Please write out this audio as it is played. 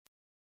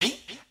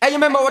Hey, you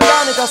remember what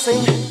Garnet I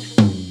sing?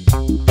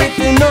 If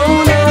you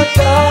know not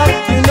God,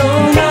 you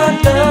know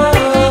not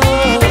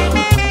love.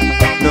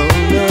 No,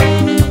 no.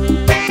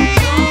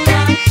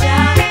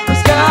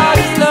 Cause God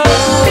is love.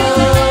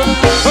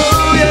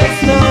 Oh yes,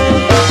 no.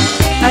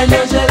 I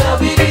know your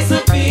love it is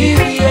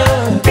superior.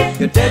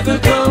 Your devil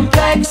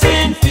complex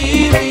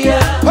inferior.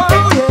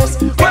 Oh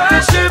yes,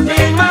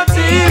 worshiping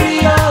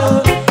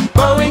material,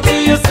 bowing to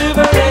your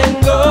silver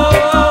and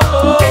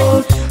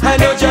gold. I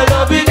know your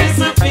love it is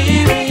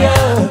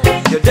superior.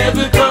 Your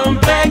devil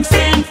complex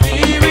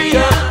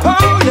inferior.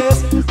 Oh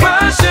yes,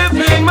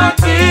 worshiping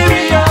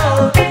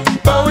material,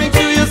 bowing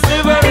to your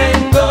silver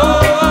and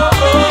gold.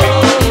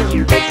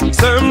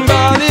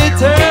 Somebody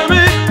tell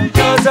me,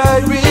 cause I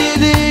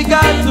really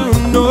got to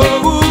know.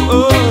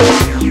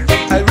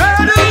 I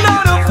read a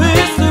lot of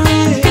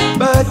history,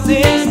 but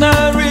things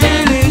not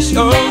really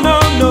sure, no,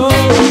 no.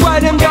 Why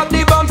them got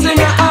the bombs in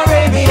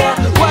Arabia?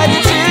 Why the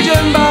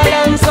children bad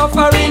and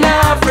suffer in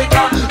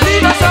Africa?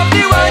 Leaders of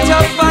the world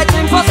just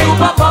fighting for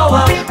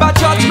superpower, but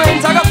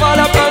judgment I go fall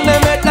upon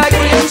them head like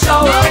rain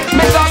shower.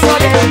 Make us for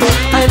them.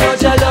 I know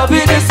your love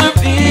it is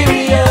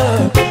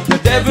superior. The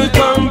devil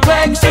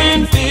complex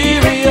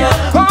inferior.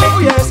 Oh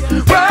yes,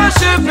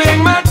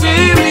 worshiping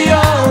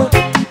material,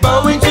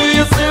 bowing to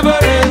your silver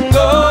and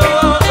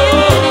gold.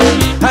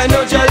 I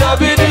know your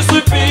love it is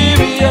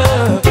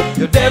superior.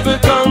 Your devil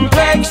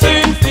complex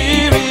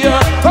inferior.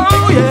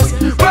 Oh yes,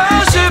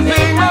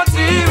 worshiping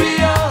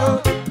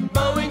material,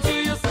 bowing to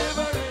your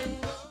silver and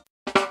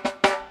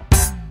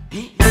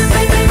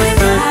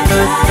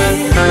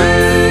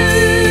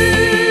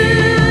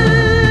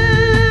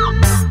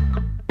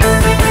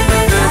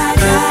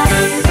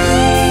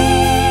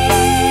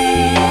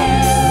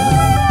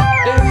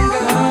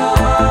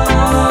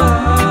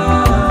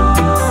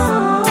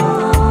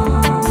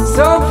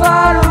so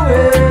far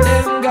away,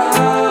 them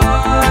gone.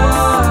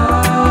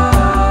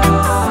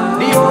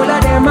 The whole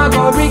of them are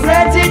gonna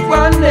regret it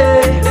one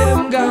day.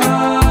 Them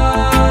gone.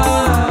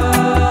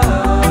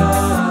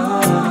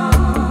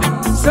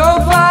 So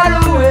far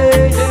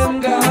away, them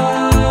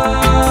gone.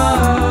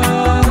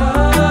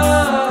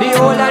 The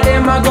whole of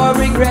them are gonna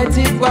regret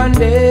it one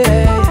day.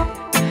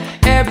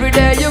 Every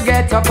day you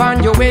get up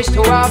and you wish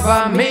to have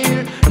a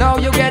meal. Now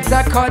you get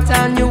a cut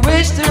and you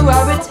wish to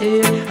have it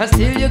here. And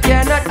still you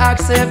cannot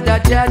accept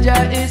that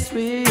Jaja is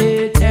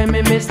real. Tell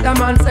me, Mr.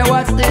 Man, say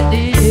what's the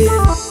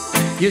deal?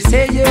 You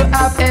say you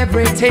have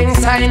everything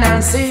signed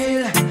and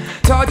sealed.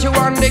 Thought you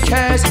won the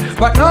case,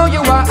 but now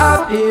you are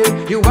up here.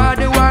 You are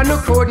the one who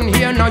couldn't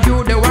hear, now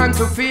you the one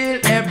to feel.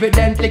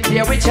 Evidently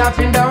clear we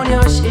chopping down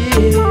your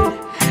shield.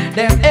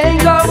 Them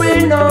ain't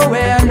going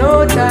nowhere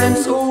no time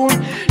soon.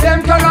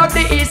 Them turn up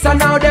the east and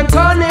now them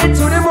turn it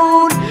to the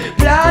moon.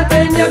 Plant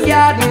in your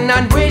garden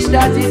and wish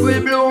that it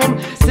will bloom.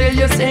 Still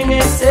you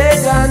singing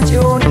Satan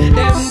tune.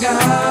 Them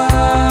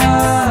gone.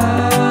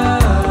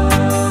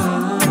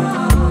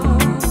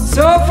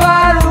 So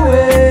far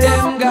away.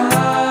 Them gone.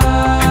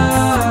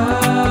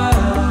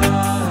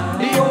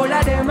 The whole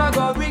of them are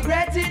gonna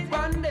regret it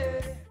one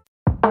day.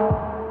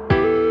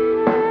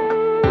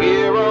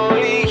 We're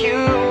only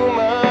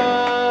human.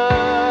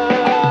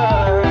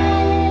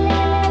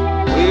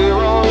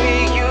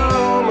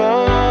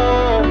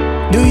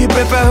 Do you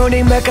prefer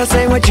holding back or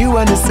saying what you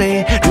wanna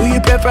say? Do you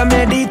prefer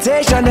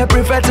meditation or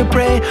prefer to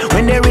pray?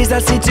 When there is a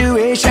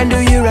situation, do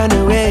you run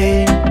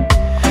away?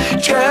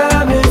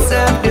 Trouble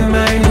self the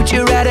mind. Would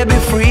you rather be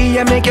free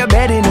and make your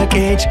bed in a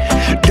cage?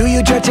 Do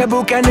you judge a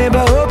book and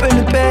never open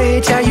the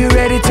page? Are you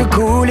ready to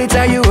cool it?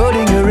 Are you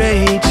holding your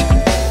rage?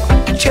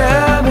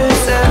 Trouble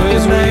self the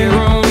mind. We're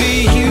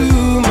only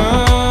human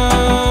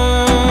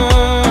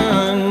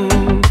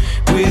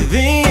with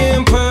the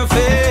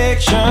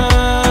imperfection.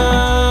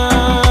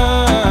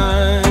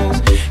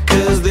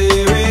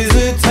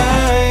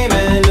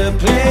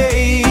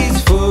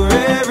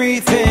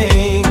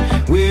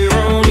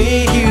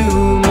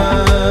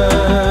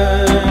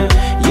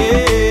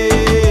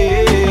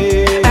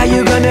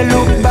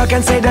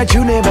 And say that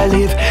you never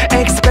live.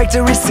 Expect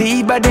to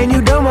receive, but then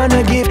you don't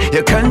wanna give.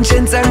 Your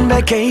conscience on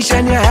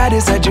vacation, your heart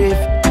is adrift.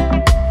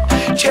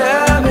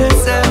 Trouble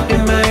self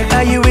in mind.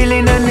 Are you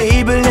willing and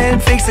able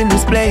and fixing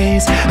this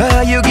place?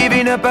 Are you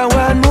giving up and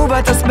one move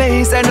out of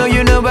space? I know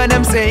you know what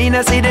I'm saying,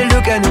 I see the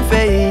look on your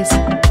face.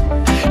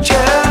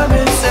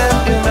 Trouble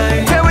self in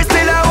mind. Say we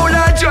still a whole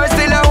of joy,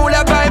 still a whole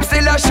of vibe,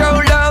 still a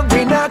show love,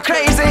 we not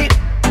crazy.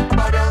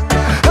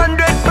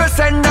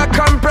 100% not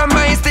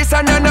compromise, this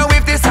and no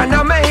if this and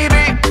no maybe.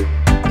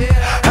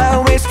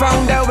 Always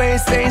found a way,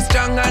 stay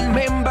strong and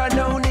remember,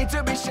 no need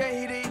to be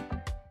shady.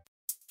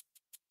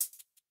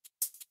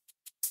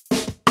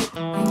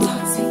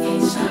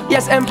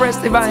 Yes, Empress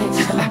Divine.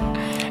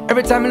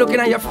 Every time I'm looking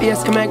at your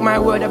face, you make my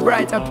world a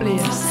brighter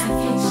place.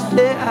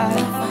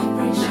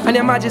 Yeah. And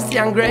your majesty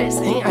and grace,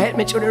 I help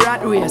me through the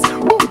rat race.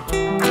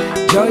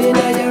 Joy in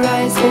your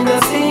eyes, when I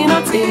see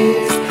no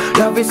tears.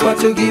 Love is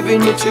what you're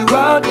giving me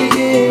throughout the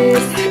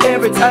years.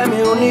 Every time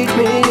you need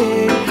me,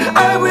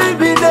 I will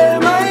be there,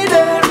 my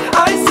dear,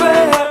 I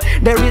swear.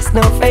 there is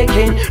no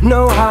faking,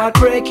 no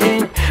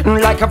heartbreaking.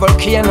 Like a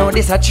volcano,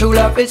 this a true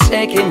love is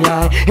shaking,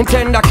 yeah. In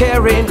tender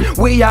caring,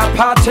 we are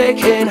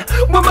partaking.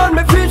 Woman,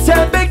 me feel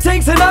say big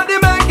things in all the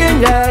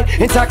making, yeah.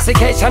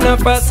 Intoxication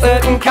of a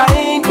certain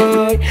kind,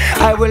 boy.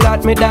 I will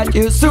admit that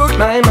you suit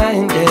my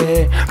mind,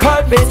 yeah.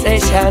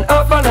 Palpitation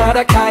of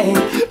another kind.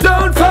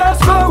 Don't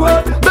fast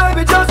forward,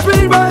 baby, just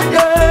rewind,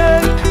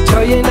 yeah.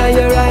 Joy in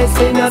your eyes,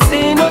 in a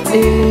see no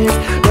tears.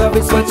 Love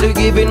is what you're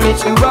giving me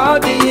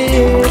throughout the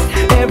years.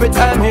 Every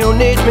time you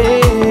need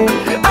me,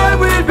 I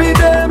will be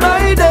there,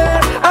 my dear,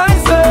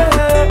 I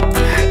swear.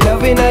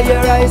 Love in your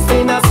eyes,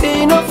 in a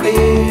see no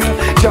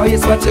fear. Joy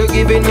is what you're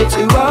giving me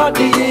throughout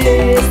the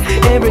years.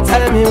 Every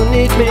time you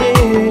need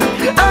me,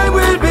 I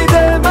will be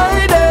there,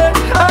 my dear,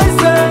 I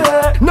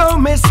swear. No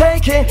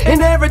mistaking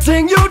in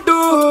everything you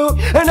do,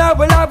 and I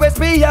will always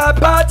be a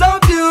part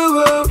of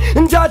you.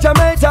 And Judge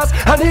made us,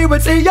 and He will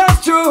see us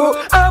through.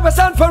 Our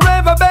son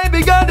forever,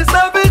 baby girl, this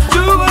love is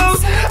true.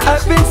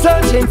 I've been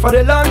searching for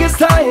the longest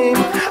time.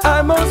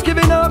 I'm almost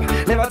giving up,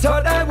 never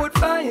thought I would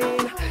find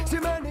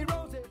too many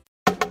roses.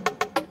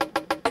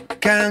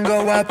 Can't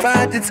go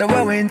apart, it's how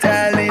I went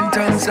all in.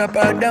 Tongues up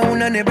or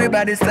down and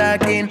everybody's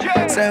talking.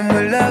 Some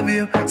will love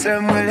you,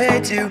 some will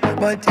hate you,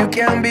 but you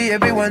can't be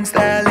everyone's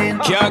darling.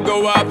 Can't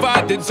go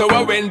apart, it's how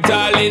I went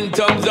all in.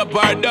 Thumbs up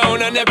or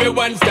down and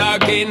everyone's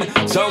talking.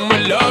 Some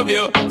will love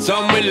you,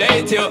 some will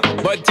hate you,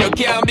 but you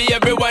can't be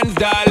everyone's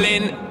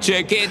darling.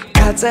 Check it.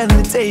 Cats on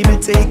the table,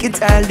 take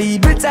it or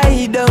leave it,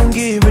 I don't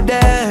give a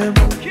damn.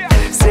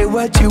 Say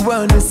what you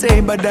wanna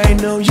say, but I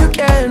know you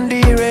can't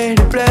derail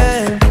the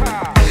plan.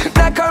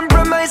 Not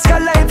compromise,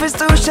 cause life is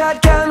too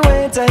short, can't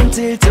wait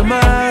until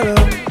tomorrow.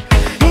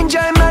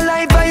 Enjoy my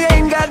life, I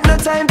ain't got no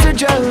time to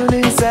drown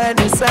inside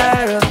the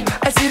sorrow.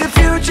 I see the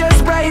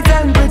future's bright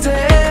and pretty.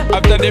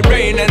 After the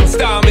rain and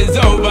storm is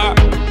over,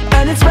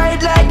 and it's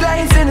bright like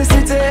lights in the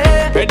city.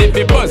 ready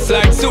for bust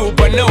like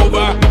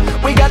supernova.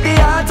 We got the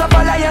heart of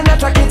a lion that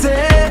track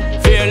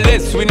it.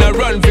 Fearless, we not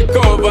run for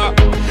cover,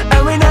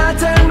 and we not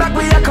turn back,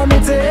 we are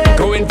committed.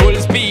 going full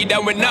speed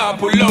and we not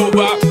pull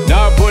over.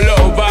 Not pull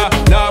over,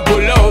 not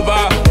pull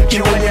over.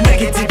 You and your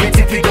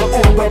negativity, we go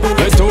over.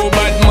 The too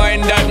bad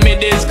mind that me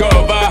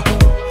discover.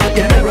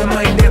 You never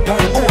mind the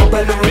pan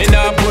overload. Me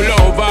not pull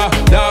over,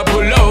 not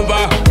pull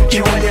over.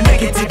 You and your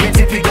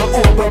negativity, we go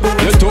over.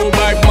 The too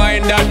bad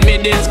mind that me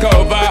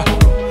discover.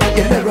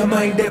 You never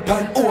mind the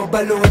pan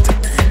overload.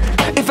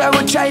 If I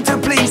would try to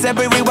please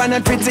everyone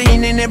at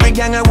 15 in every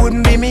gang, I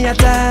wouldn't be me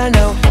at all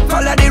now.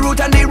 Follow the route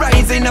and the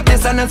rising up the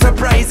sun and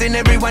surprising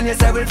everyone,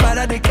 yes I will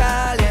follow the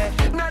call, yeah.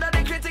 None of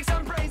the critics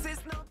and praises,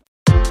 no.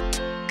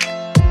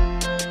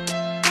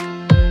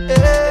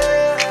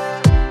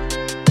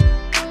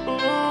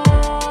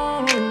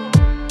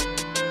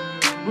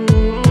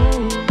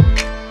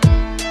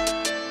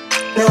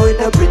 Now it's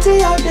not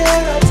pretty out there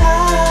at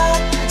all.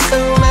 So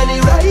many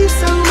rise,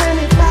 so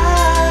many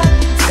fall.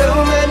 So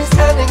many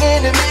standing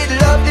in the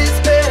middle of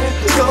despair.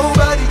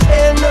 Nobody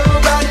can,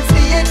 nobody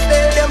see it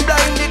clear. Them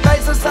blinded by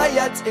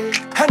society,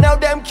 and now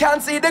them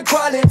can't see the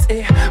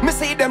quality. Me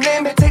see them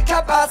limited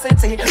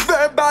capacity,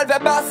 verbal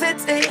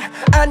verbosity,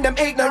 and them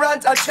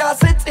ignorant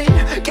atrocity.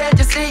 Can't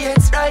you see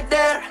it's right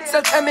there?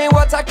 So tell me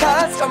what I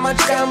cause so much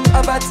damn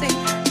poverty.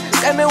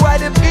 Tell me why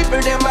the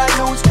people them might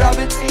lose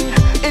gravity.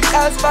 It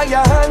has by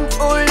a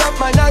handful of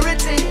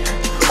minority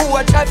who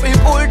are trying to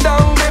pull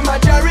down the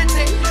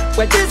majority.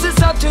 Well, this is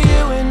up to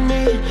you and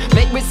me.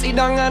 Make me sit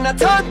down and I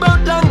talk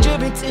about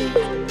longevity.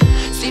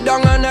 Sit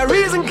down on a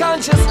reason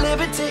conscious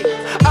liberty.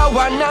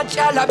 Our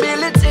natural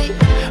ability.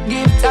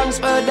 Give thanks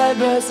for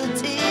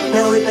diversity.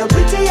 Now it's not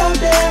pretty out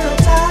there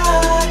at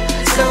all.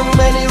 So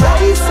many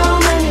rise, so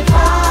many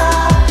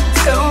fall.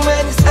 So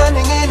many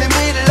standing in the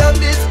middle of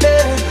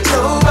despair.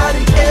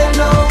 Nobody can,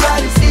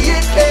 nobody see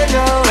it clear.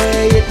 No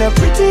way, it's not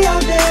pretty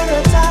out there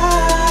at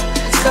all.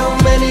 So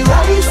many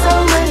rise, so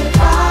many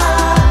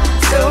fall.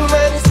 So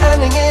many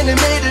standing in the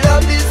middle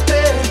of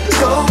despair.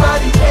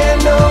 Nobody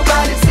can,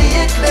 nobody see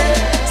it clear.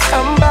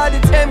 Somebody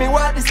tell me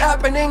what is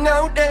happening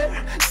out there.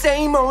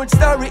 Same old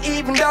story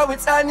even though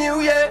it's a new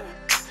year.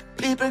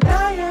 People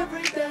die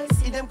every day,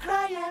 see them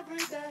cry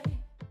every day.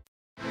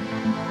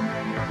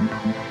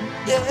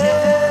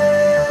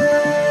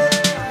 Yeah.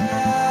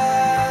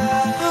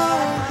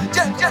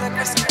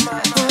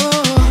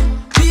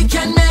 We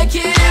can make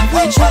it if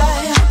we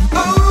try.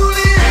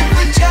 Only if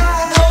we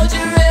try. Hold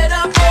your head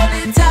up, hold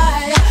it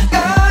tight.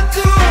 Got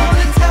to hold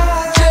it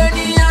tight.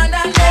 Journey on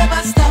and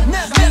never stop.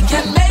 We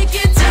can make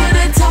it to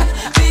the top.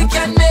 We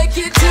can make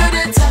it to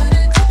the top.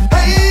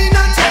 Ain't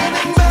no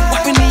turning back.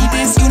 What we need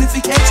is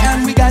unification.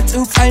 We got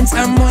to find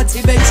some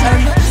motivation.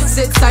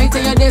 Set sight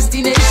on your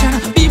destination.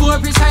 Be more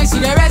precise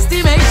in your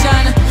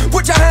estimation.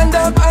 Put your hand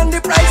up on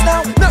the price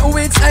now. Now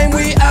it's time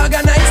we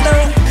organize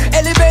now.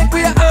 Elevate,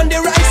 we are on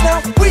the rise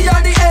now. We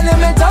are the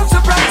element of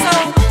surprise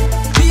now.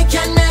 We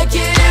can make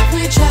it if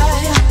we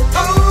try.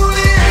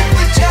 Only if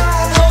we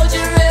try. Hold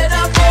your head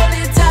up, hold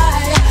it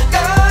tight.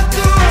 Got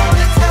to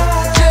hold it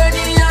tight.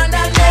 Journey on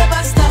and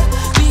never stop.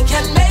 We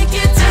can make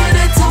it to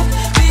the top.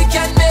 We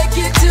can make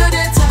it to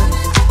the top.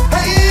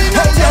 Hey,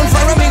 no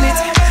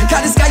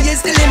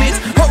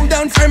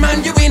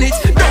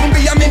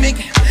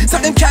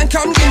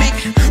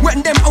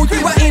and them out, we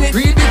were in it.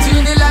 Read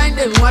between the line,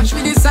 them watch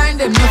me design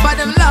them. Enough of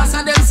them lost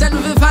and them send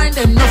me to find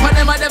them. Enough of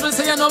them a devil,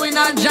 so you know we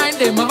not join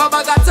them. Have a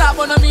bag of top,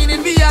 but no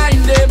meaning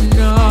behind them,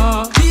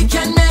 no. We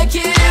can make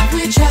it if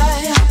we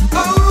try.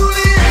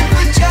 Only if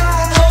we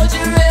try. Hold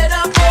your head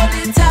up, hold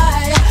it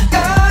tight.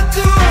 Got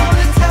to hold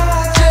it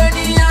tight.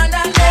 Journey on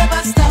and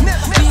never stop.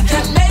 We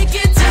can make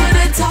it to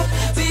the top.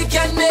 We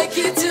can make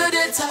it to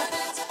the top.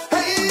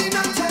 Hey,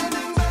 no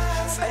turning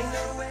back. Find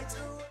a way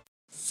to.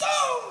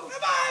 Soul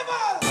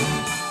Revival!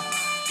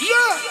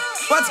 Yeah.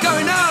 What's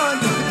going on?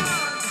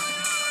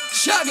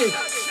 Shaggy!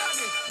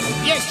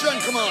 Yes,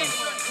 John, come on.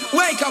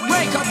 Wake up,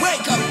 wake up,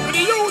 wake up! For the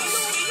youths.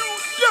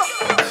 Yeah.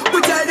 We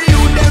tell the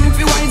youth them if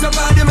you wise up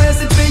on the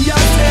message for your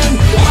sin.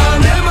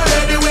 One them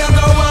already, we'll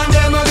go on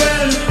them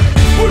again.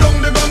 Pull on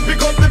the gun,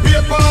 pick up the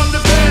paper and the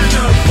pen.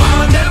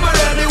 One them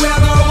already, we'll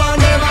go on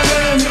them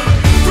again.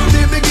 From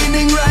the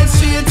beginning right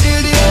straight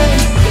till the end.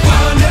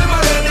 One them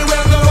already,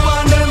 we'll go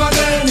on them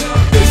again.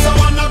 This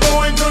one are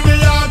going to the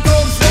yard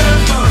of them.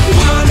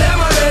 One them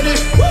already.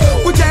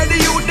 We tell the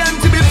youth them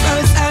to be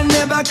first and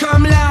never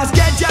come last.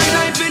 Get your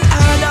life in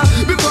order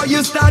before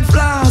you start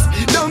flash.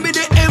 Don't be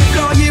the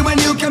employee when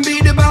you can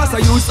be the boss. I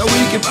used to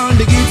wake up on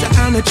the guitar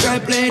and I try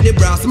play the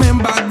brass.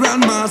 Remember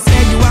grandma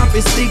said you have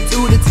to stick to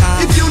the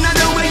task. If you not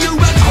know where you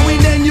are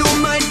going, then you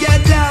might get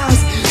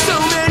lost. So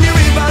many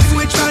rivers,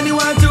 which one you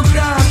want to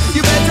cross?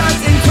 You better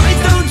think twice,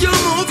 don't you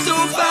move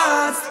too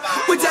fast.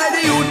 We tell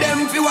the youth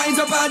them if you wise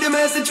up on the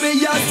message for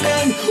your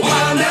sin.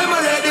 One them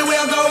already,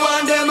 we'll go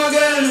on them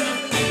again.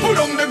 Pull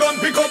on the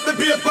gun, pick up the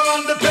paper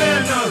and the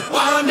pen.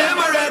 One them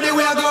already,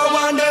 we'll go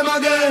on them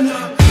again.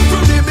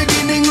 From the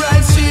beginning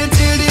right straight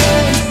till the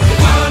end.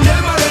 One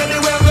them already,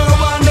 we'll go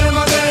on them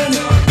again.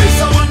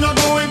 This one are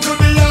going to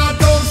the yard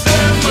of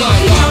them.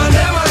 One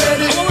them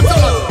already.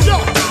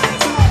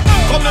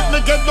 Come let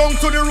me get down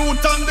to the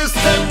root and the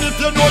stem.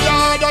 If you know you're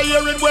hard of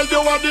hearing, well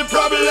you are the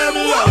problem.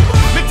 Yeah.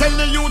 Me tell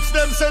the youths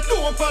them say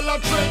don't follow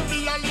trend.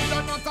 Be a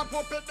leader, not a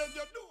puppet. Then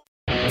you do.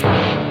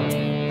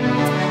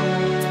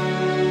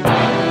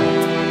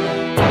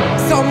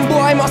 Some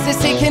boy must be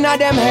sick in a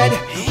them head.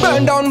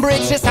 Burn down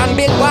bridges and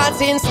build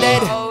walls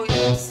instead.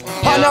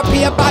 On a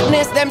peer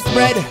badness them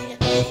spread.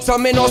 So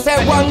me no say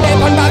one day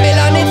on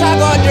Babylon it's a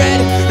god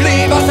dread.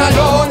 Leave us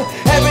alone.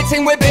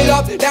 Everything we build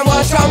up, them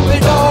want trample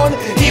down.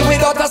 He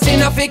without a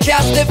sin if he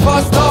cast the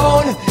first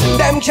stone.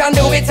 Them can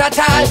do it at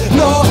all.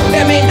 No,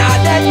 them in a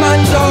dead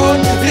man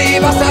zone.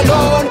 Leave us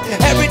alone.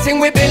 Everything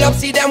we build up,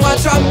 see them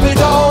want trample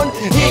down.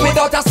 He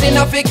without a sin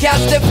if he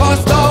cast the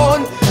first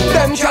stone.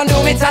 Them can do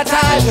it at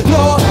all.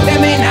 No,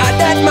 them in a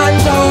dead man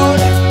zone.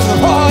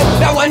 Oh,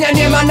 that one you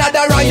name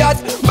another riot.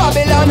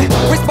 Babylon,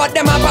 we spot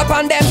them up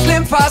and them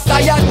slim fast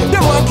tired.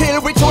 Them want kill,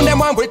 we tune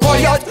them and we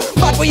quiet.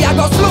 But we are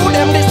gonna slew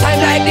them this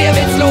time like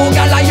David slew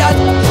Goliath.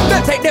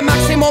 They take the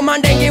maximum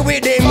and then give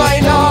with the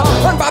minor.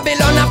 And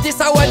Babylon have this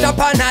a world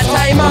upon a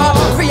timer.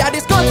 We are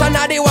this guns and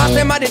now they was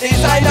them are the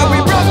designer. We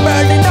broke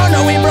Berlin down,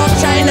 now we broke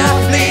China.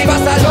 Leave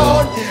us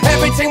alone.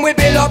 Everything we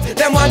build up,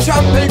 them want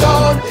trample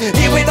down.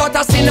 He without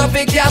a sin of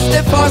it, cast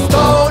the first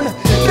stone.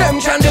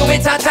 Them can do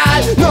it at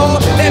all. No,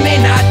 them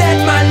in a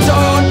dead man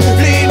zone.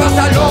 Leave us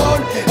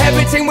alone.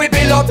 Everything we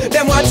build up,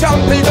 them want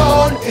trample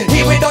down.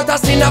 He without a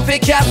sin of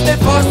it, cast the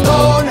first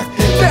stone.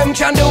 Them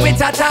can do it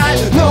at all.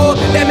 No,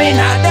 them in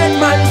a dead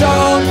man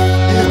zone.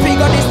 We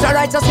got this to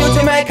righteous you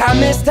to make a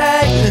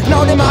mistake.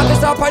 Now the mark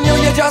is up on you,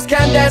 you just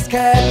can't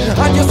escape.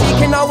 And you're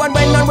seeking now and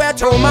when and where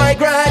to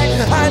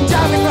migrate. And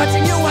Jah is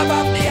watching you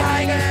above the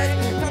high grade.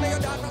 None of your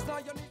daughters know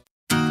you need.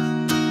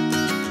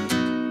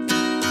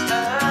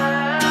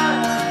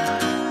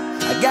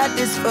 I got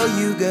this for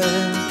you,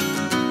 girl.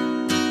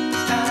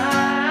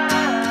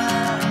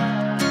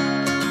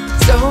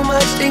 So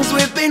much things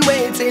we've been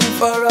waiting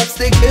for.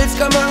 Obstacles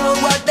come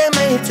around, what they're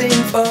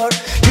waiting for.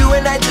 You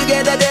and I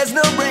together, there's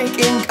no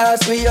breaking.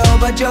 Cause we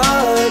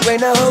overjoyed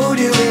when I hold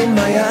you in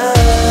my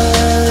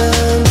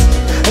arms.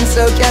 I'm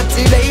so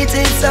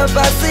captivated, so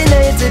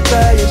fascinated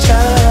by your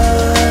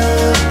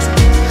charms.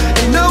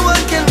 And no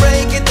one can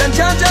break it, and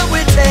Jah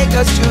will take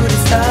us through the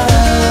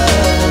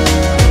storm.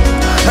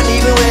 And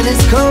even when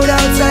it's cold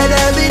outside,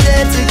 I'll be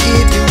there to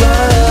keep you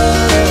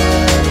warm.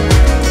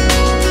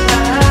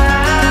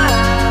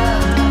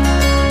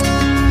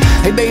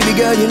 Hey baby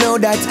girl, you know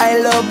that I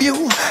love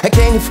you. I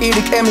can feel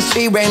the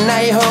chemistry when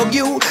I hug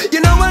you. You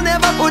know I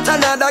never put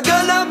another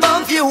girl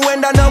above you,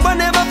 and I know I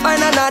never find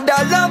another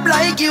love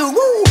like you.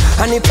 Woo.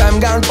 And if I'm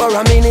gone for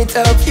a minute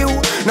of you,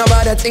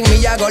 nobody think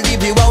me I gon'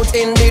 leave you out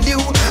in the dew.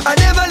 I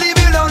never leave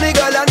you lonely,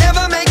 girl, I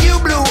never make you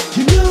blue.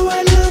 You know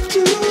I love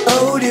to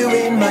hold you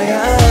in my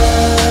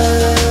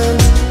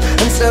arms.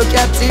 I'm so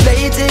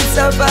captivated,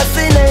 so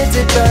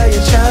fascinated by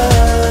your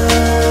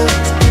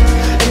charms.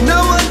 And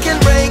no one can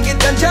break it,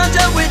 and Jah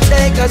will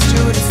take us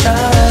through the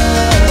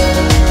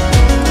storm.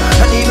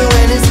 And even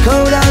when it's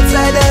cold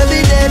outside, I'll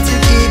be there to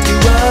keep you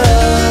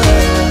warm.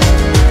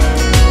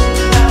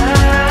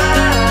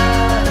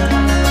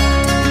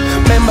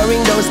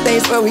 Remembering those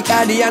days where we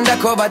had the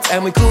undercover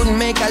time. We couldn't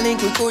make a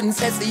link, we couldn't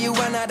say see you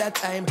another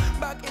time.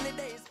 Back in the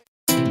days.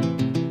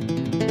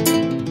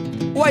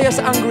 Why you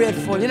you're so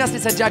ungrateful. You know,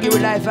 it's a jaggy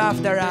with life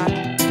after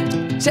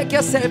all. Check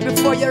yourself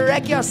before you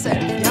wreck yourself.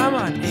 Yeah,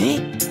 man.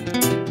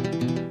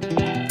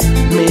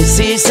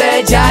 Missy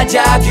said,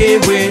 Jaja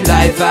give with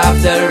life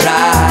after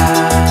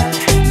all.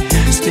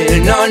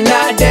 Still none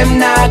of them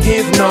not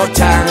give no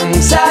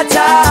thanks at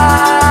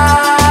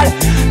all.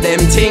 Them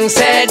things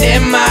say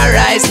them a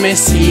rise, me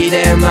see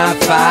them a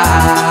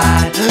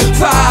fall.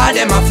 Fall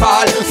them a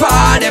fall,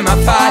 fall them a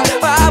fall.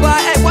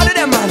 Hey, what are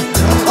them man?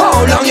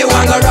 How long you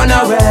wanna run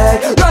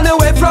away? Run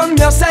away from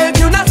yourself.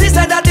 You not see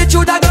that the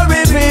truth I go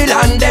reveal.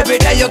 And every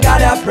day you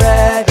gotta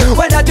pray.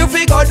 Whether you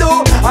figure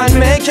do and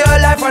make your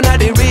life under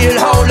the real.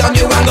 How long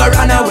you wanna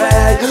run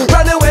away?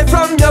 Run away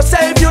from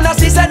yourself. You not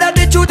see that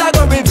the truth I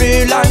go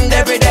reveal. And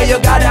every day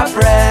you gotta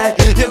pray.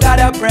 You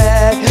gotta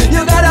pray.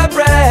 You gotta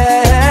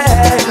pray.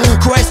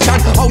 Question,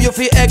 how you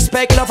feel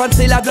expect love and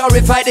still a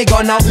glorify the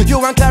gunner? You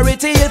want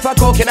clarity if a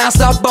coke and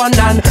stop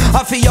burning.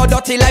 I feel your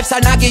dirty life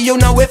and I give you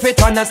know if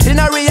it on and still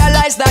not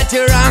realize that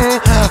you're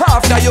wrong.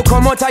 After you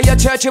come out of your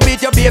church, you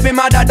beat your baby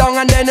mother down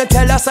and then you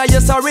tell us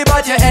you're sorry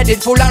but your head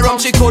is full of rum.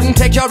 She couldn't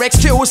take your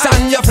excuse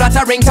and your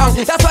flattering tongue.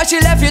 That's why she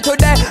left you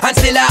today and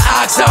still I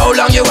ask how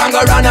long you want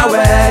to run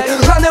away.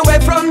 Run away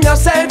from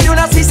yourself, you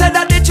know she said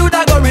that the truth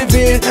I go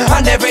reveal.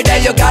 And every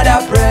day you gotta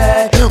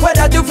pray.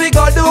 Whether you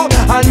figure do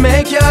and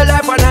make your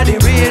life under the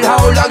real.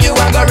 How long you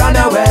want to run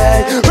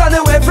away? Run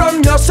away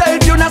from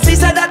yourself, you know she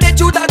said that the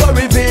truth I go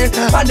reveal.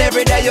 And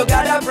every day you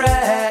gotta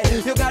pray.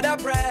 You gotta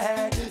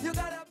pray. You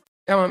gotta pray.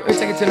 Yeah, man, we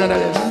take it to another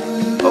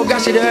level. Oh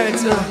gosh, it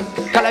hurts, you know.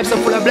 Cause life's so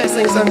full of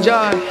blessings and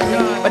joy.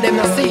 But them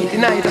not see it,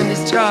 deny it and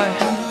destroy.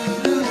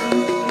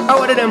 How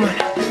are them, man?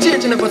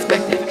 Changing the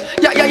perspective.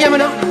 Yeah, me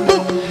now.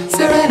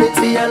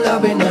 Serenity and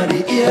love in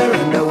the air,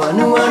 and the one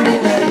who won't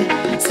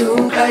deny.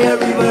 Soon cry a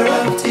river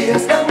of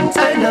tears. Long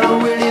time now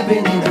we're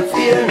living in a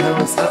fear.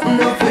 Now it's something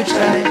up we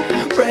try.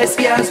 Press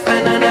gas,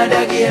 find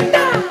another gear.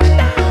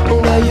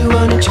 Why you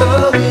wanna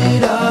throw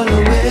it all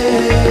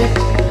away?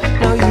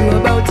 Now you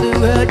about to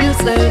hurt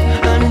yourself,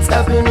 and it's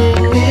happening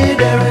here,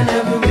 there and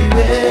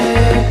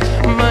everywhere.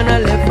 Man, I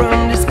left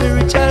from the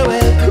spiritual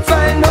way.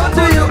 Find out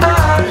who you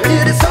are,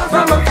 hear the sound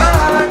from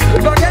afar.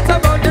 Forget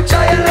about the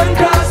trial and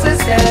crosses,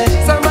 yeah.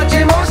 So much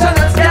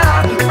emotional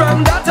scar,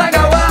 from that I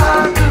go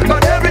on.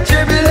 But every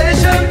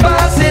tribulation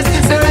passes.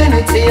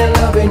 Serenity and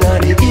love in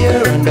the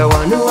ear, and the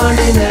one who won't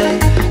deny.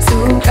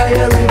 Soon cry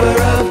a river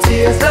of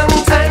tears. Long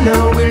time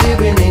now we're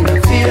living in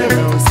a fear.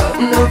 Now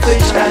something no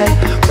fish try.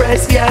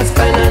 Press gas,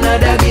 find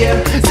another gear.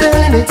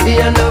 Serenity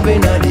and love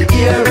in the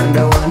ear, and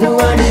the one who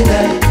won't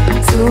deny.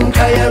 Soon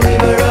cry a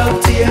river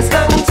of tears.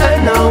 Long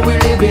time now we're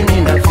living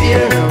in a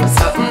fear. Now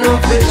something no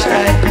fish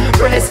try.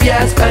 Press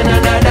gas, find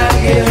another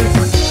gear.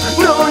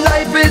 No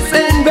life is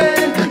in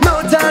vain.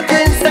 No talk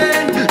can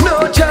stand. No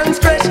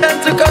transgression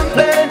to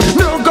complain.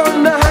 No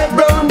gun to hide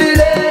round the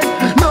lane.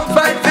 No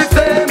fight for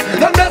fame.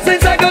 And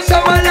blessings I go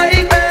shower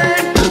like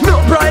men. No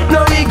pride,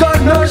 no ego,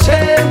 no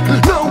shame.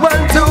 No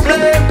one to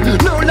blame.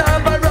 No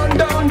lava run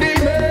down the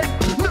main.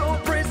 No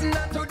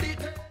prisoner to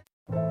detain.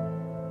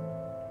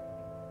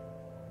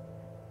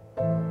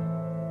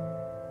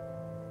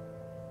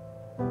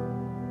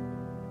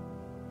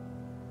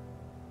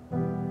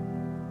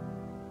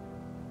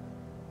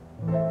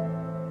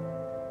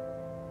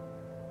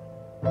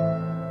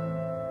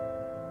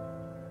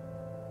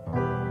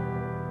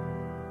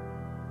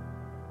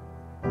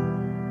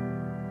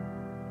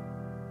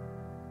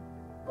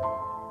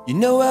 You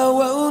know I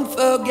won't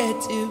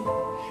forget you,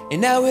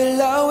 and I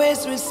will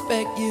always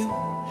respect you.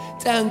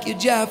 Thank you,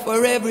 Jah,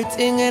 for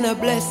everything, and I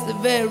bless the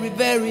very,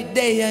 very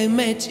day I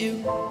met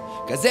you.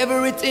 Cause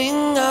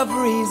everything of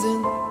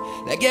reason,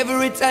 like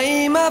every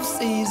time of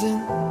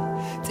season,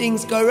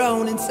 things go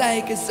round in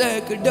cycle,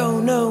 circle,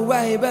 don't know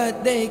why,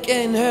 but they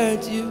can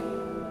hurt you.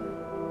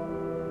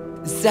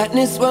 The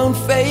sadness won't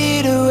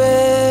fade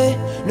away,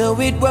 no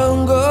it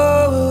won't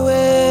go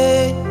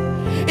away.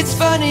 It's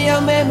funny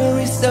how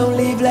memories don't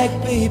leave like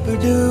people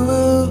do.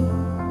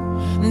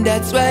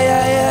 That's why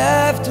I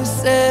have to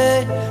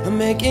say, I'm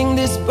making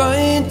this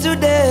point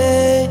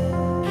today.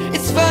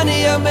 It's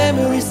funny how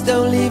memories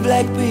don't leave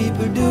like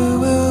people do.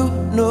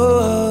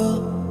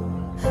 No.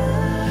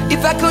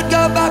 If I could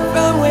go back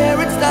from where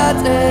it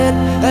started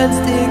and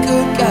still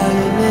could call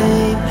your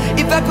name.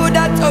 If I could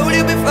have told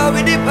you before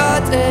we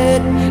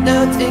departed,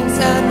 now things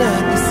are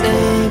not the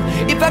same.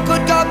 If I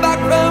could go back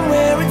from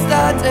where it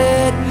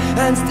started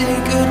and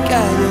still could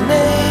call your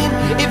name.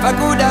 If I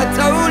could have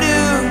told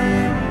you,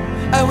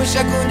 I wish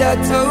I could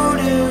have told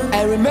you.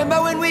 I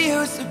remember when we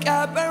used to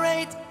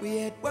cooperate. We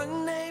had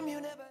one name, you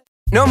never.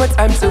 No more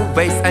time to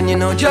waste, and you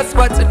know just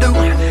what to do.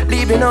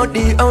 Leaving out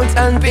the old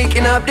and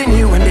picking up the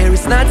new. And there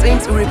is nothing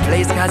to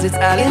replace, cause it's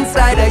all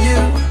inside of you.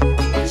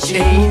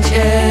 Changes.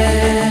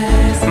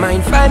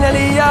 Mind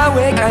finally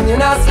awake and you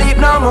not sleep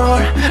no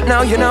more.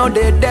 Now you know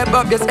the depth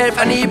of yourself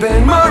and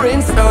even more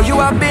in store. You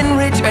have been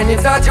rich when you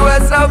thought you were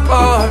so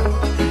poor.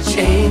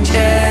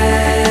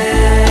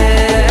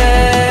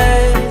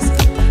 Changes.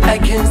 I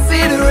can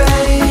see the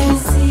rain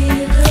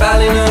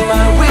falling on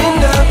my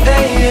window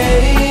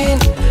pane.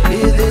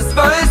 Hear this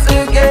voice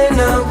again,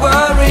 not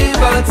worry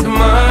about tomorrow.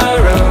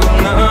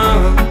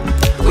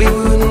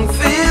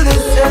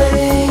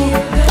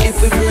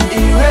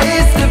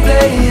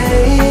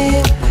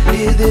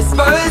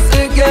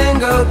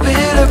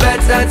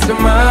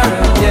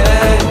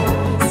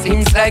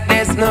 like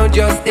there's no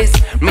justice.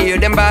 Me hear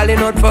them balling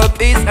out for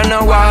peace, and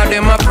now war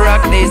them a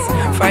practice.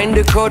 Find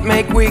the code,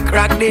 make we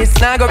crack this.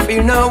 Now go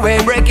feel no way,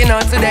 breaking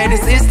out today, the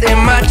system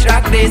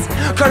attract this.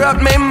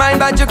 Corrupt me mind,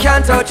 but you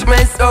can't touch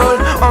my soul.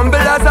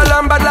 Humble as a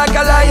lamb, but like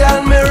a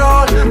lion, me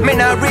roll. Me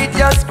not read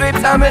your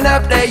script, I me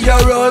not play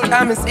your role.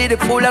 Come and see the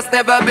fool that's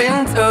never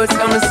been told.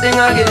 So me sing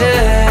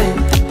again.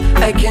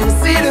 I can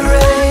see the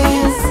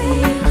rain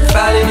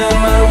falling on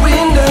my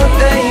window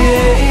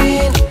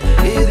pane.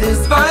 Hear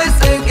this voice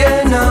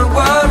again, not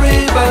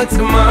worry about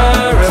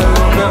tomorrow,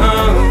 no.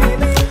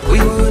 We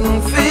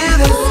wouldn't feel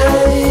the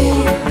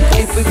same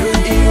if we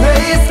could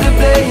erase the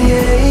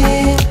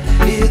pain.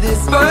 Hear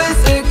this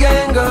voice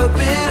again, go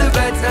build a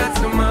better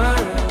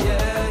tomorrow,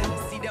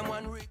 yeah. See them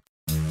one.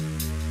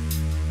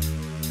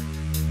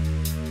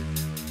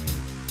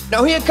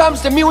 Now here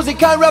comes the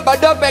musical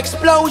rub-a-dub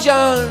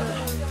explosion.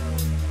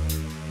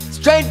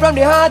 Straight from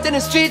the heart in the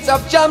streets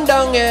of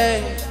Jamdong, yeah.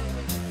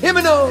 Hear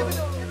me now.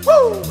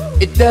 Woo!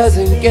 It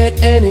doesn't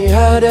get any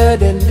harder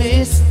than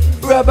this.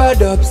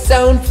 Rub-a-dub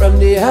sound from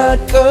the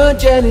hardcore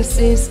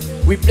genesis.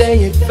 We play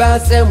it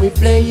fast and we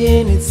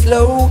playing it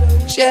slow.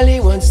 Shelly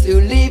wants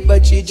to leave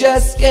but she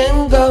just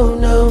can't go,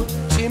 no.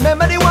 She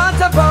remember the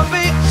water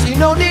pumping, she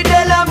know the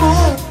Della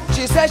move.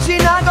 She says she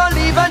not gonna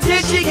leave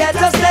until she get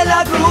a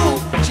stellar groove.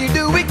 She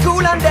do it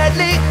cool and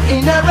deadly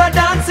in her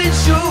dancing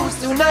shoes.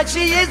 Tonight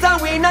she is a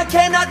winner,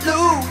 cannot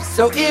lose.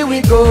 So here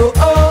we go,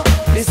 oh.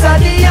 This are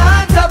the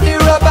art of the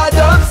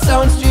rub-a-dub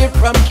sound. Straight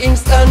from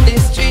Kingston, the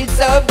streets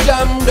of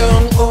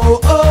Jamdong, oh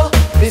oh.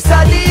 This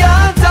are the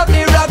art of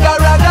the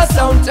ragga-ragga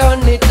sound.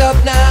 Turn it up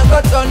now,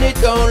 go turn it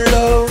down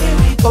low,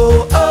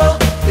 oh oh.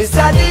 This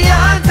are the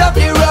art of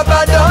the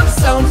rub-a-dub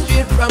sound.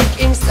 Straight from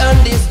Kingston,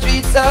 the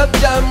streets of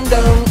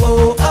Jamdong,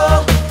 oh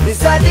oh.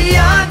 This are the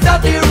art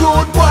of the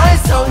road boy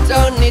sound.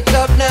 Turn it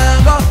up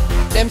now, go.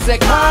 Them say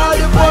call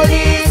the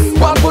police.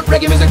 One put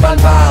reggae music on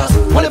pass.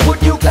 Wanna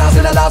put new class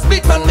in the last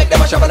beat, man. Make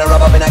them a shove and a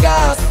rub up in a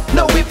gas.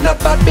 No whip, not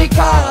bad, big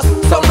cars.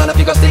 Some man if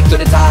you go stick to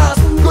the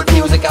task. Good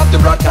music after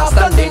broadcast.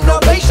 Standing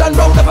ovation,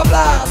 round of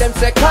applause. Them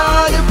say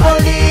call the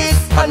police.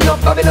 And no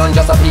Babylon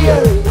just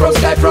appear. From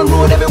sky, from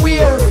road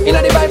everywhere. In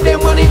a the vibe, them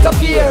want it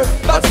appear.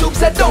 Bad soup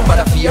said don't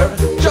bother fear.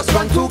 Just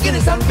run 2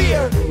 Guinness and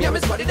beer. Me and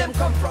Miss Buddy, them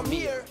come from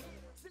here.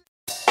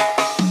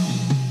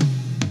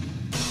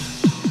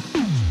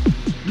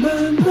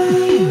 Mama,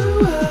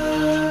 you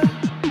are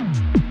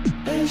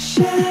a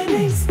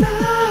shining star.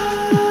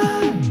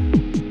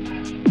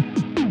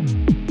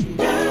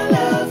 And I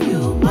love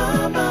you,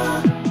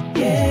 Mama,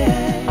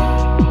 yeah.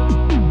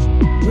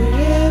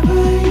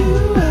 Wherever you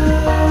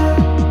are,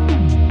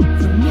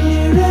 from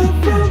near and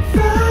from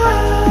far,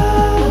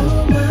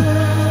 oh,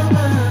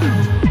 Mama,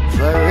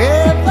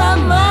 forever,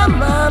 my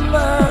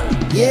Mama,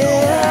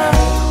 yeah.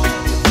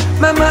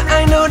 Mama,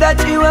 I know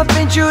that you have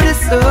been through the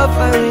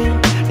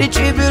suffering. The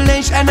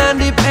tribulation and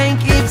the pain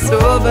keeps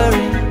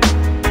overing.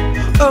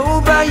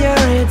 Over your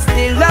head,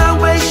 still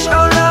always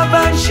show love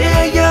and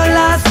share your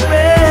last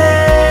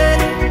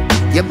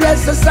breath. You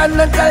bless the son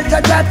and tell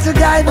God to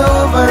guide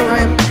over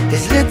him.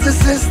 His little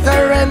sister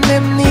and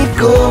him need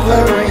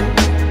covering.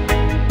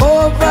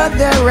 Over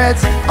their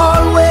heads,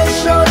 always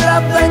show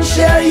love and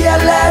share your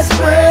last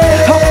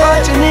breath. How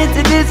fortunate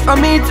it is for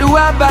me to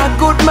have a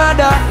good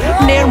mother.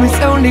 There is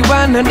only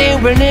one and there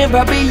will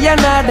never be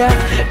another.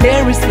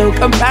 There is no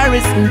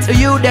comparison to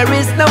you, there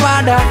is no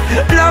other.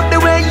 Love the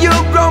way you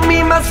grow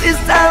me, my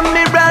sister and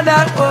me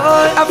brother.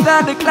 Oh,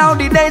 after the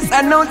cloudy days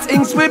I know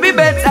things will be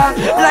better.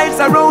 Life's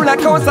a roller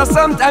coaster,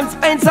 sometimes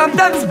pain,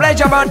 sometimes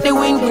pleasure. But the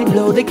wind will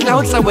blow the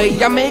clouds away.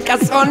 You make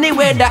us sunny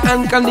weather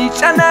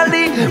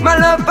unconditionally. My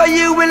love for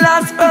you will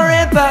last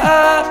forever.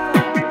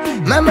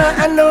 Mama,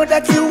 I know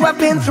that you have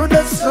been through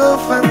the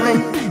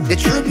suffering. The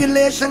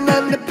tribulation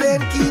and the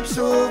pain keeps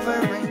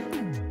overing.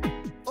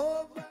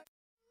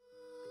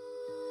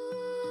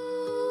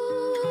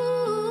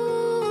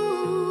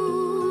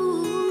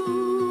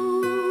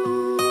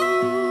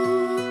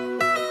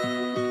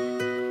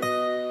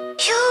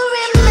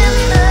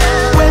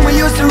 When we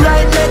used to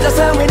write letters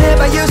and we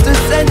never used to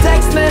send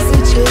text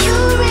messages.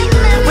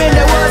 When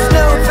there was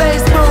no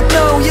Facebook,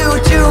 no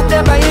YouTube,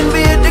 never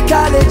invade the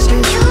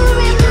colleges.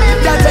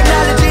 That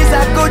technology's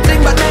a good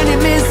thing, but many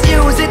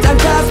misuse it and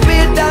cause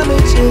big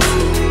damages.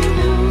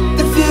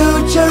 The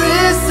future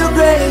is so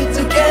great,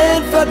 you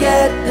can't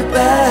forget the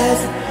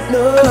past.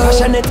 No. I'm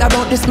passionate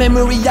about this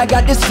memory, I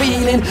got this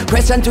feeling.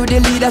 Question to the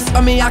leaders,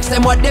 for me ask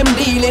them what them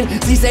dealing.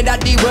 She said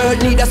that the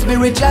world need a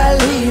spiritual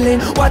healing.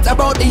 What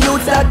about the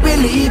youth that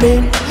believe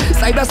in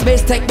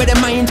cyberspace tech with the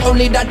mind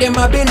only that them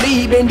are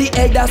believing? The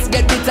elders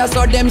get bitter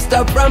so them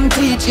stop from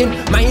teaching.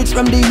 Minds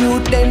from the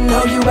youth, then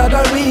how you are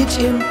gonna reach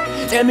him?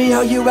 Tell me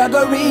how you are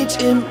gonna reach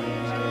him.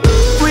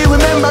 We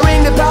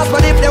remembering the past,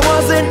 but if there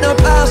wasn't no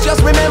past,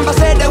 just remember,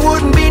 said there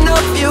wouldn't be no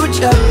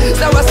future.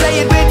 So I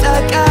say it with a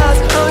cause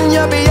on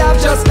your behalf,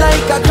 just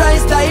like a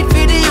Christ died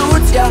for the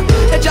youth, yeah.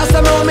 It's just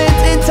a moment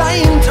in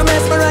time to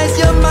mesmerize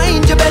your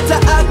mind. You better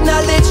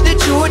acknowledge the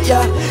truth,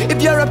 yeah.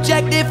 If your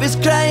objective is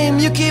crime,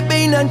 you keep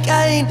being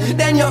unkind,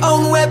 then your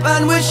own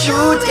weapon will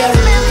shoot, yeah.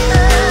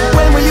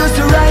 When we used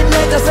to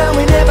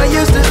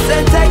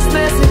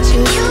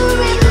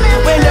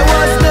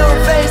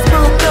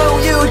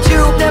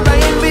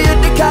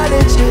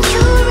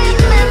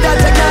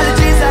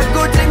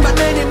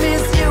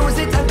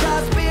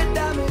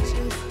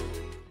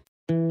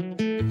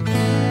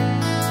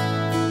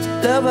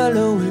Love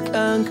alone will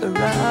conquer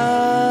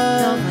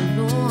all.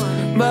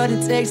 But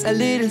it takes a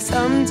little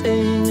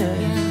something,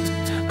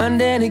 yeah. And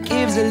then it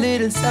gives a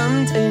little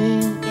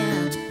something,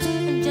 yeah.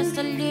 Just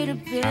a little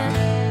bit.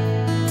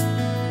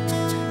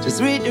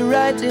 Just read the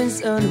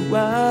writings on the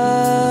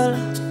wall,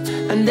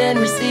 and then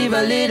receive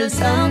a little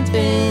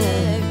something.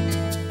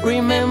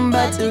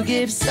 Remember to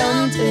give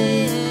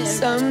something,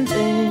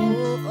 something.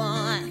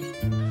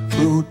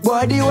 Rude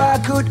boy, the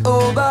walk could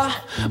over,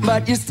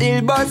 but you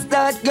still bust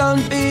that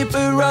gun,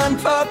 people run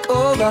for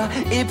cover.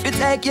 If you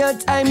take your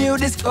time, you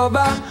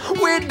discover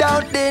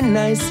without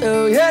deny.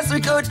 So yes, we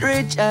could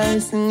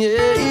rejoice,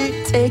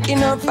 yeah.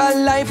 Taking up a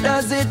life,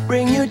 does it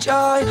bring you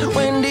joy?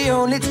 When the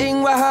only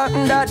thing what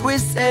happened that we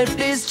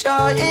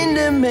self-destroy. In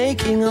the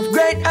making of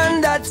great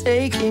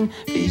undertaking,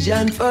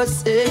 vision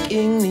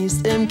forsaking,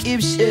 knees them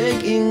keep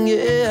shaking,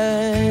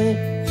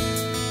 yeah.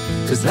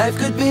 Cause life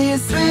could be a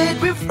sweet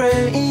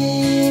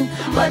refrain,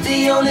 but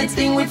the only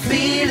thing we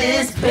feel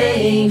is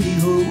pain. The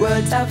whole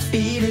world I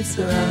feel it,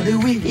 so how do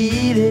we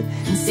heal it?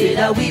 Instead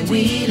how we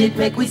wheel it,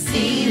 make we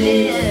seal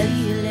it.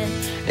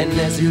 And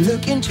as you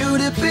look into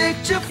the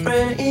picture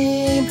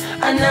frame,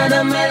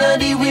 another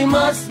melody we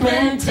must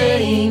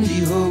maintain.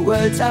 The whole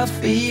world I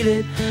feel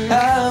it,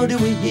 how do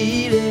we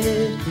heal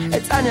it? Hey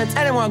Tanya,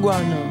 tell them what go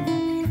on now.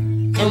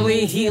 And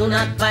we heal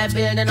not by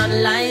building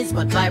on lies,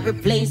 but by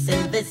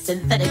replacing this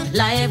synthetic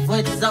life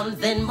with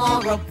something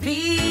more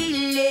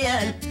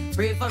appealing.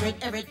 Pray for it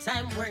every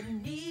time we're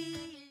needed.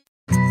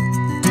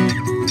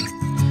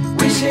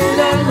 Wishing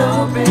I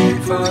know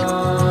painful,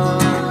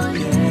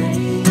 yeah.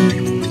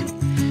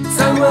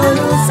 Someone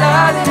who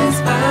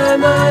satisfies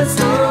my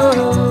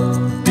soul.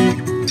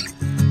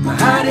 My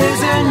heart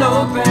is an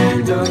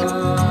open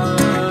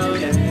door,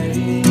 yeah.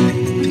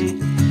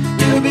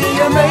 You'll be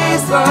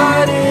amazed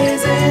what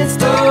is in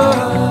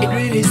store. It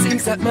really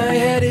seems that my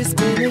head is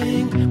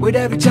spinning with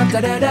every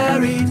chapter that I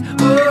read.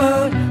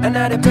 Oh,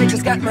 another page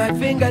has got my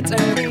finger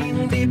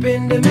turning deep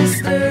in the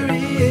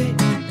mystery.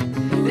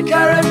 The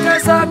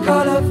characters are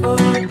colorful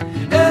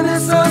and the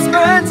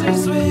suspense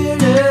is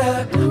sweet,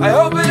 yeah. I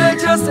hope it ain't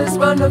just as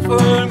wonderful,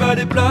 but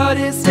the plot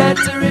is yet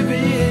to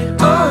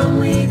reveal. On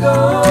we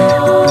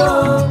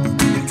go,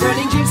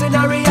 turning dreams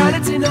into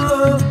reality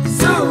now.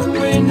 Soon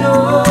we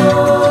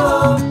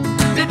know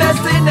the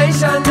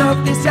destination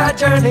of this your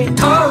journey.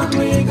 On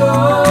we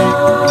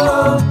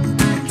go,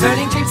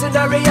 turning dreams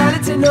into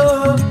reality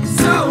now.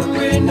 Soon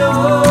we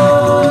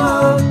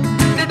know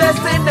the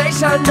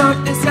destination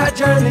of this your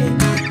journey.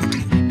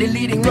 The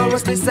leading role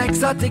was this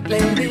exotic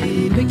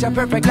lady, picture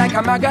perfect like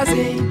a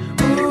magazine.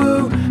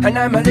 Ooh, and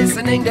I'm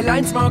listening the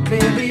lines more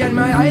clearly, and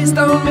my eyes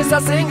don't miss a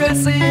single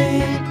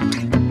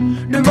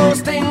scene. The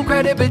most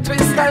incredible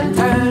twist and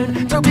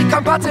turn to be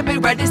compatible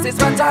where this is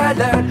what I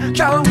learned.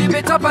 Can't give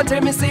it up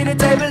until me see the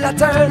table a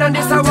turn, and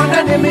this I want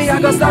and then me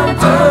I go stand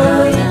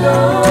firm.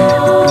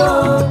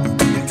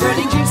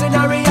 Turning dreams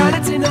into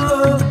reality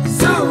now.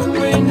 Soon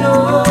we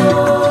know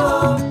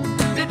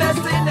the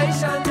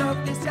destination of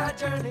this your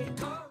journey.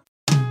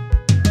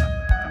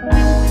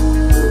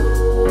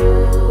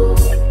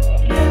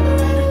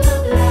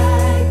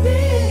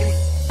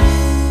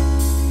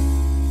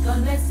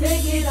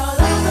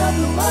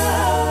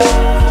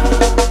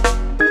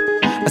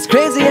 As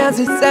crazy as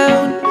it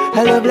sounds,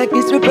 a love like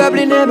this will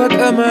probably never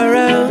come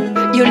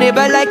around. You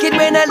never like it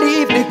when I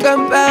leave the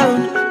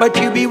compound, but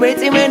you be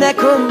waiting when I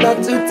come back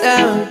to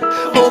town.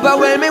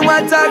 Overwhelming,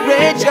 what a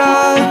great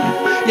joy.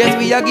 Yes,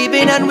 we are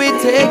giving and we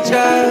take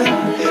joy.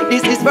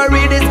 This is for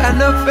real, this and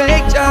no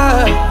fake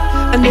joy.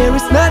 And there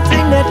is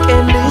nothing that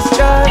can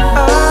destroy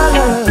our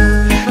love.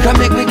 Come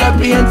make me go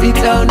paint the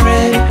town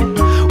red.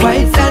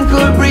 White sand,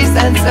 cool breeze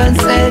and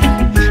sunset.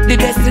 The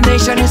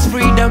destination is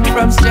freedom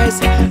from stress.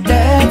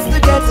 That's the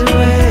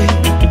getaway.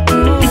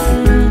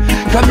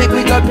 Come make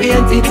we go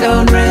paint the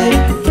town red.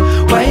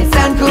 White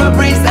sand, cool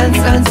breeze and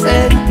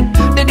sunset.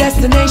 The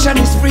destination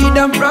is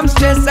freedom from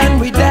stress, and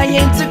we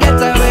dying to get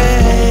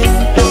away.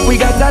 We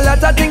got a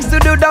lot of things to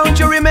do, don't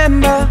you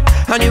remember?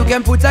 And you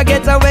can put a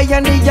getaway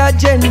on the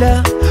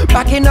agenda.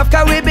 Packing up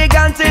cause we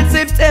began till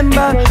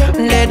September.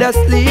 Let us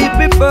leave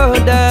before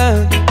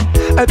dawn.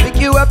 I'll pick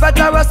you up at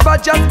our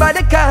spot just by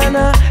the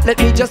corner. Let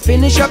me just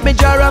finish up my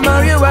jar of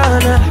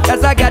marijuana,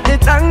 cause I got the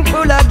tank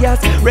full of gas,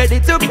 ready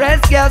to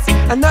press gas,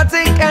 and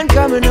nothing can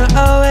come in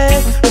our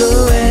way,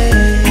 no way.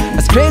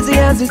 As crazy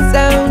as it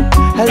sounds,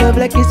 a love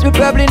like this will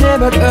probably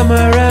never come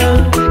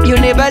around. You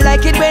never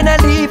like it when I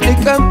leave the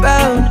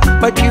compound,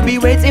 but you be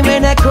waiting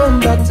when I come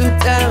back to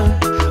town.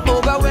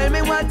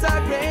 Overwhelming, what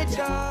a great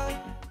joy.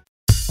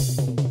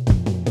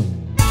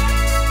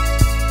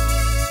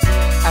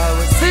 I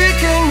was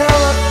seeking, now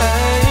I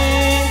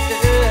find,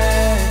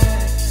 yeah.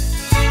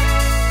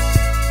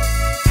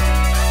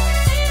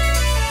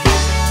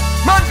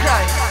 Man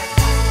cry.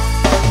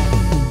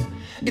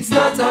 It's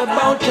not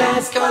about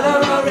class, color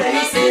or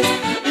races.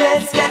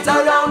 Let's get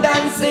around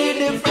and see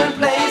different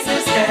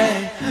places,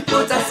 yeah.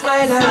 Put a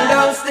smile on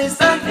those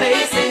distant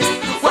faces.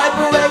 Wipe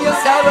away your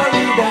sorrow,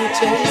 don't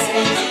chase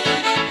it.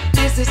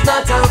 This is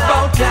not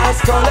about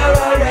class, color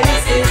or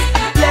races.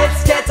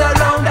 Let's get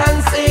around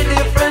and see different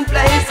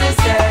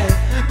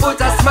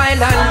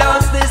smile and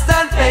dance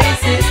distant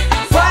faces.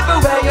 Wipe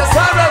away your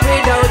sorrow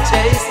without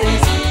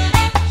chases.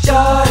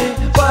 Joy,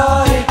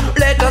 boy,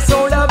 let us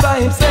all the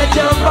vibes, let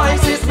your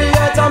voices be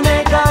here to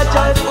make a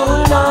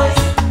joyful noise.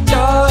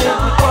 Joy,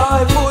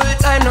 boy, full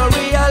time no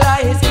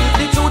realize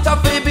the truth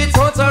of it be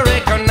told to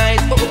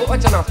recognize.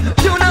 What you know?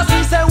 You know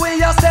see say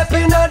we are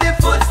stepping on the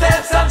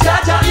footsteps of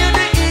Jaja. You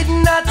the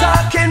hidden not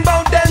talking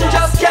about them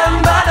just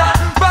can't bother.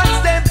 But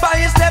step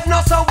by step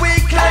now so we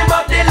climb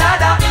up the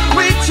ladder.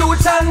 With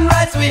truth and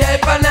rights we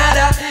help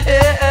another.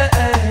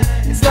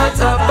 It's not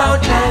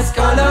about class,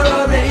 color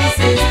or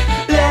races.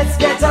 Let's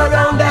get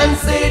around and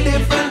see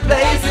different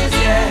places,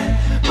 yeah.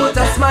 Put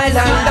a smile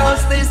and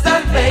dance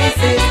distant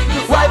faces.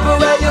 Wipe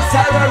away your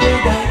sorrow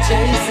without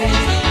chasing.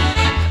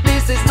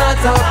 This is not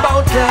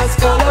about class,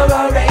 color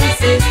or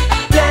races.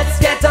 Let's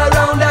get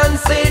around and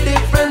see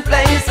different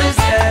places,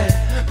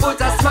 yeah.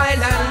 Put a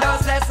smile and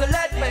dance, let's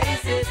let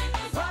faces.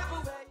 Wipe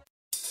away.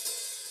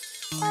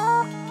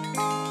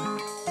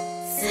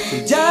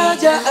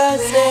 Jaja, I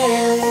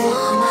say,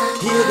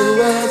 hear the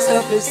words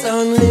of his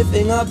son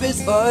lifting up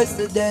his voice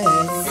today.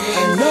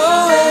 I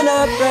know when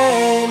I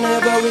pray,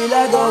 never will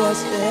I go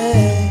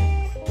astray.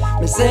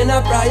 Me send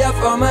a prayer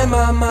for my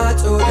mama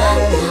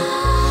today.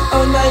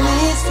 On my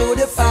knees to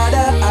the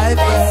Father I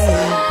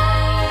pray.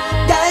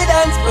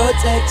 Guidance,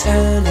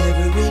 protection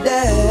every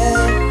day.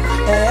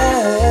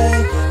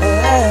 Hey,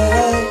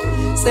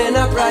 hey. Send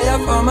a prayer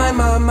for my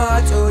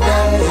mama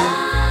today.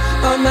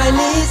 On my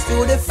knees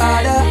to the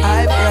Father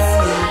I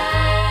pray.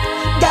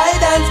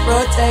 Guidance,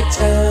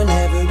 protection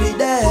every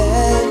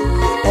day.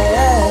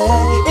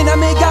 In a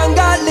me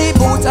gangali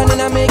boots and in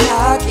a me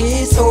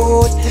khaki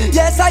suit.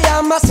 Yes, I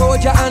am a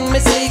soldier and me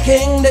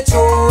seeking the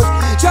truth.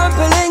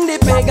 Trampling the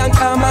pagan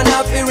come and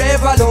happy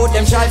revolute.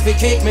 Them try to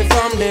kick me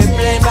from the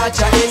plane, but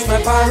it's my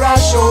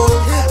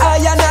parachute.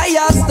 I and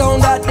I a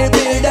stone that the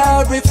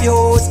builder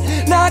refuse.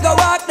 Now go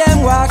walk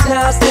them walk,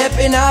 now step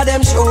in all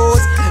them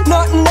shoes.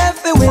 Nothing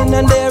left to win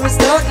and there is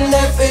nothing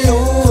left to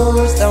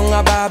lose. Down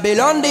a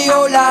Babylon, the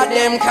whole of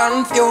them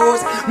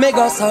confused. Me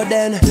go so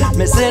then,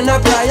 me send a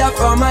prayer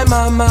for my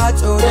mama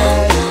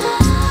today.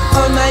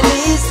 On my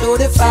knees to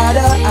the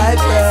Father I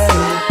pray.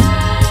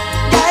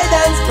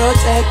 Guidance,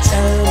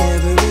 protection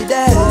every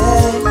day.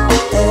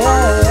 Hey,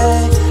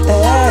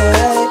 hey,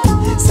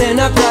 hey. Send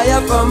a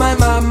prayer for my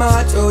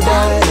mama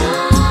today.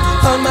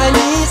 On my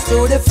knees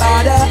to the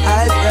Father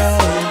I pray.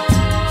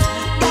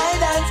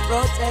 Guidance,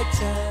 protection.